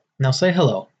Now Say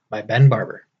Hello by Ben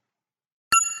Barber.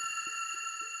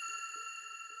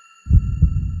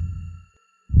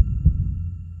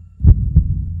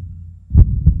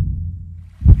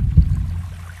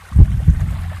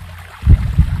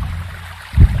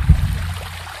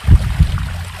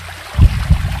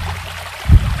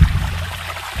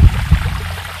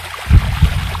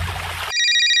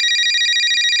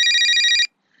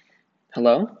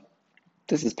 Hello?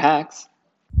 This is Pax.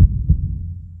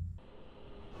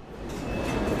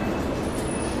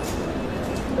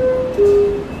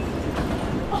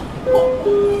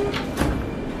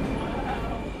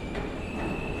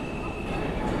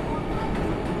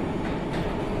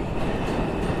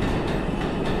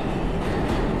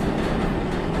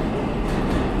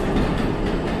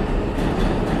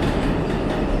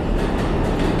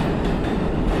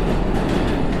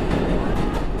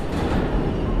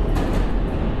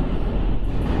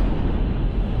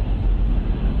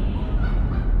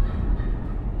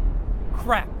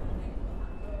 Crap!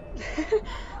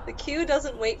 The queue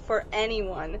doesn't wait for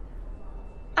anyone.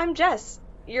 I'm Jess.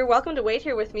 You're welcome to wait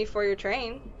here with me for your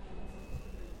train.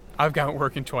 I've got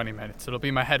work in 20 minutes. It'll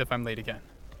be my head if I'm late again.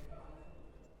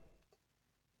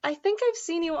 I think I've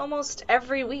seen you almost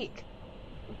every week.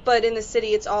 But in the city,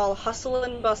 it's all hustle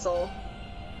and bustle.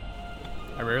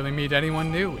 I rarely meet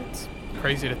anyone new. It's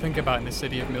crazy to think about in a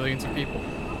city of millions of people.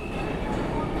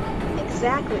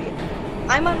 Exactly.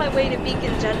 I'm on my way to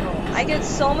Beacon General. I get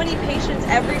so many patients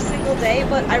every single day,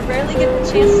 but I rarely get the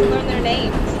chance to learn their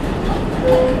names.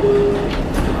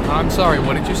 I'm sorry,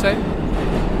 what did you say?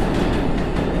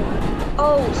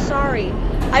 Oh, sorry.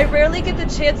 I rarely get the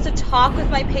chance to talk with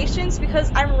my patients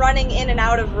because I'm running in and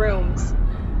out of rooms.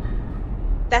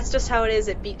 That's just how it is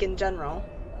at Beacon General.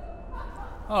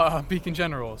 Beacon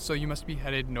General. So you must be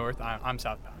headed north. I'm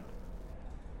southbound.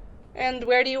 And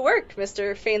where do you work,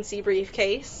 Mr. Fancy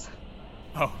Briefcase?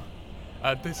 Oh,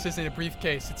 this isn't a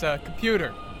briefcase. It's a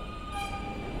computer.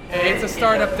 It's a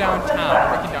startup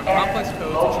downtown, breaking down complex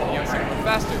codes and shipping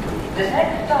out simpler,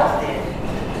 faster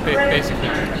versions. Basically,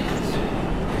 detectives.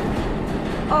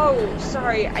 Oh,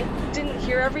 sorry, I didn't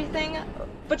hear everything.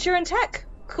 But you're in tech.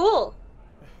 Cool.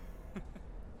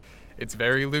 It's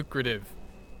very lucrative.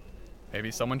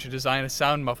 Maybe someone should design a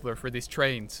sound muffler for these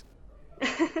trains.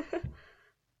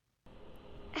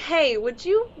 Hey, would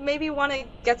you maybe want to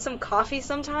get some coffee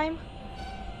sometime?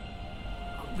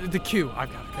 The queue. I've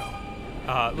gotta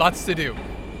go. Lots to do.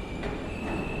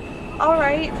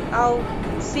 Alright, I'll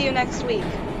see you next week.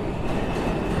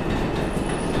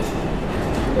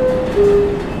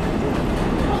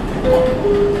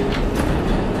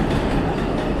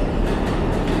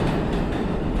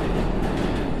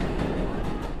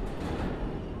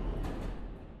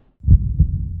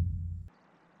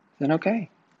 Is that okay?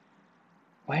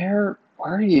 Where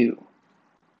were you?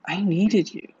 I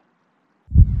needed you.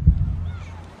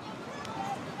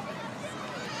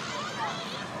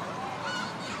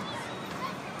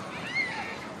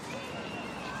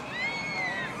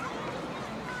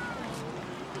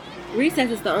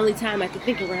 Recess is the only time I can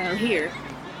think around here.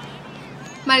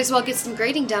 Might as well get some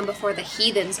grading done before the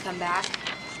heathens come back.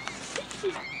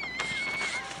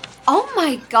 Oh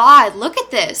my god, look at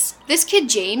this. This kid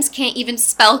James can't even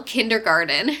spell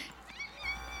kindergarten.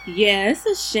 Yeah, it's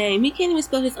a shame. He can't even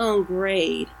spell his own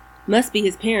grade. Must be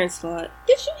his parents' fault.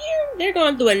 Did you hear? They're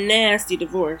going through a nasty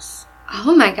divorce.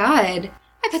 Oh my god.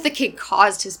 I bet the kid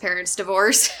caused his parents'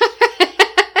 divorce.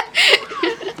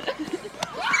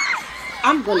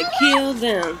 I'm gonna kill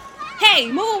them. Hey,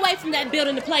 move away from that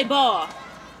building to play ball.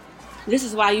 This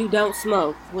is why you don't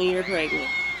smoke when you're pregnant.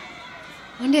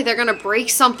 One day they're gonna break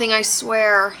something, I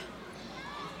swear.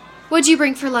 What'd you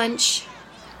bring for lunch?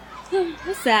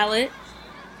 A salad.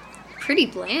 Pretty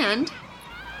bland.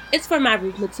 It's for my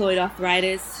rheumatoid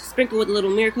arthritis, sprinkled with a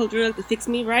little miracle drug to fix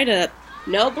me right up.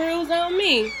 No bruise on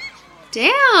me.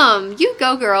 Damn, you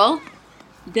go, girl.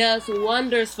 Does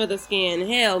wonders for the skin.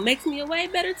 Hell, makes me a way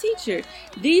better teacher.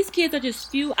 These kids are just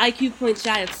few IQ points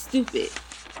shy of stupid.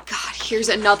 God, here's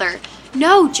another.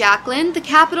 No, Jacqueline, the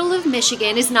capital of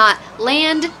Michigan is not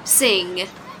Lansing.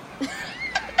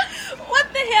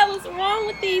 What the hell is wrong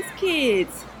with these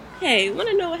kids? Hey,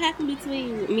 wanna know what happened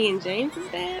between me and James's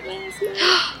dad last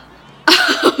night?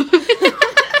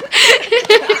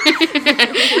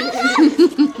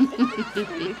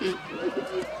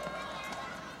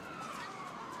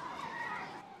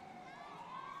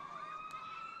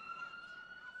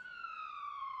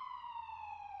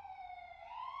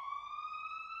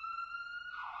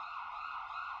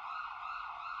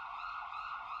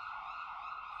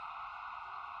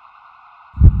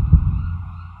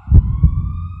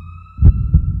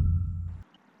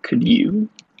 Could you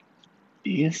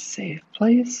be be a safe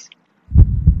place?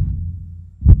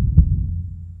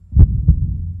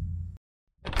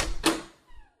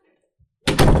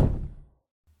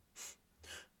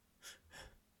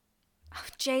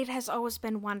 Jade has always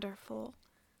been wonderful.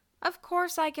 Of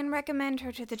course I can recommend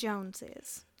her to the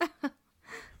Joneses.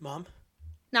 Mom?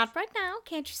 Not right now.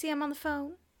 Can't you see I'm on the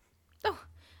phone? Oh,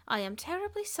 I am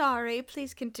terribly sorry.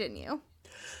 Please continue.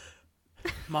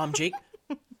 Mom, Jake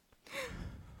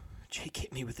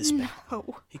hit me with his bat.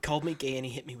 No. He called me gay and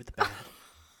he hit me with the bat.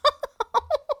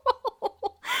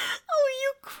 Oh,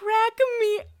 you crack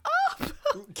me up.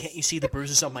 Can't you see the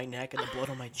bruises on my neck and the blood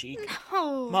on my cheek?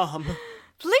 No. Mom.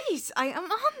 Please, I am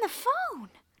on the phone.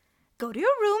 Go to your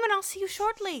room and I'll see you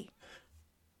shortly.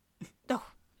 Oh,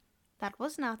 that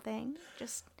was nothing.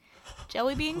 Just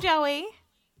Joey being Joey.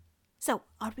 So,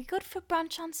 are we good for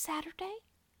brunch on Saturday?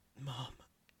 Mom,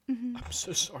 I'm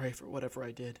so sorry for whatever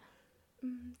I did.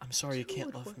 I'm sorry you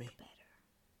can't love me. Better.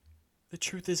 The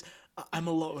truth is, I'm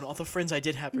alone. All the friends I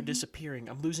did have are disappearing.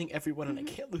 I'm losing everyone and I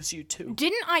can't lose you too.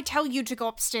 Didn't I tell you to go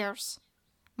upstairs?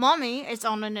 Mommy is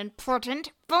on an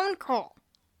important phone call.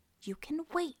 You can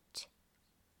wait.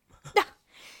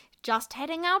 Just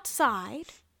heading outside.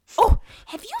 Oh,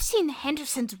 have you seen the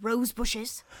Henderson's rose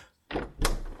bushes?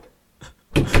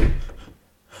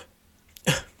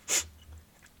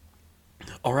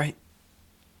 All right.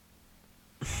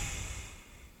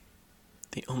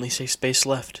 The only safe space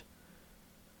left.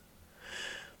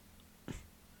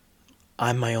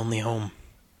 I'm my only home.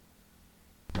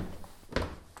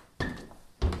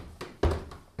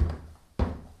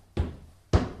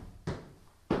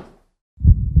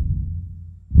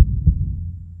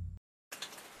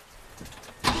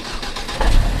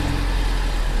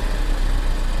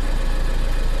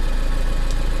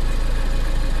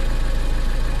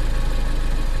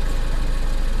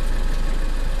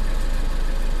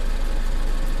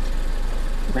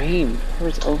 Rain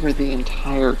pours over the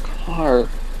entire car.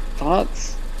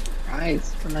 Thoughts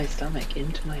rise from my stomach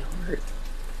into my heart.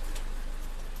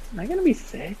 Am I gonna be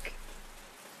sick?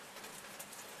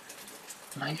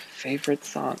 My favorite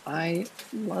song, I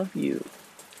Love You.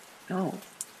 No.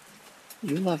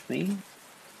 You love me.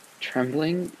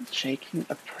 Trembling, shaking,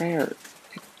 a prayer.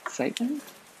 Excitement?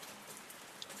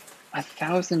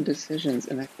 1,000 decisions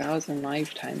in 1,000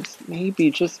 lifetimes.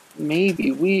 Maybe, just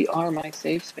maybe, we are my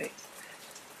safe space.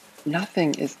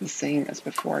 Nothing is the same as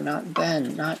before. Not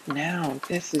then, not now.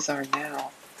 This is our now.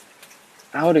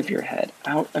 Out of your head.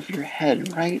 Out of your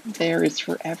head. Right there is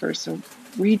forever. So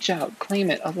reach out, claim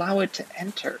it, allow it to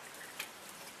enter.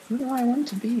 Who do I want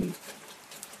to be?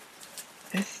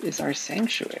 This is our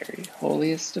sanctuary.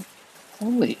 Holiest of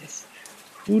holiest.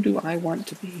 Who do I want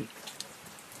to be?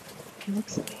 He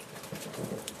looks at me.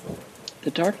 The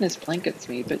darkness blankets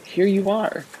me, but here you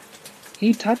are.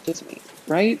 He touches me.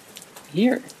 Right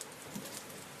here.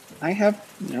 I have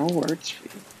no words for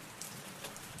you.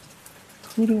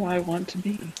 Who do I want to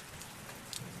be?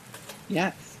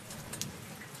 Yes.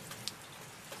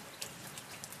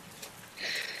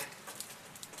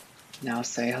 Now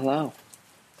say hello.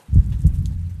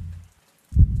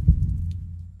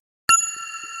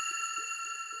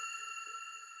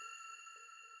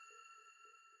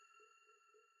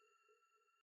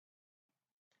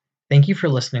 Thank you for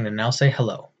listening to Now Say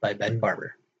Hello by Ben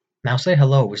Barber. Now Say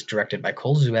Hello was directed by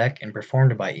Cole Zubak and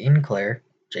performed by Ian Clare,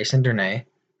 Jason Durnay,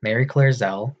 Mary Claire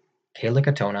Zell, Kayla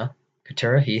Katona,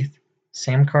 Katara Heath,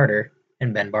 Sam Carter,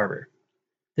 and Ben Barber.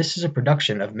 This is a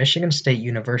production of Michigan State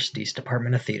University's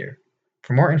Department of Theater.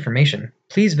 For more information,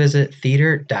 please visit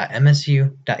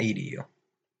theater.msu.edu.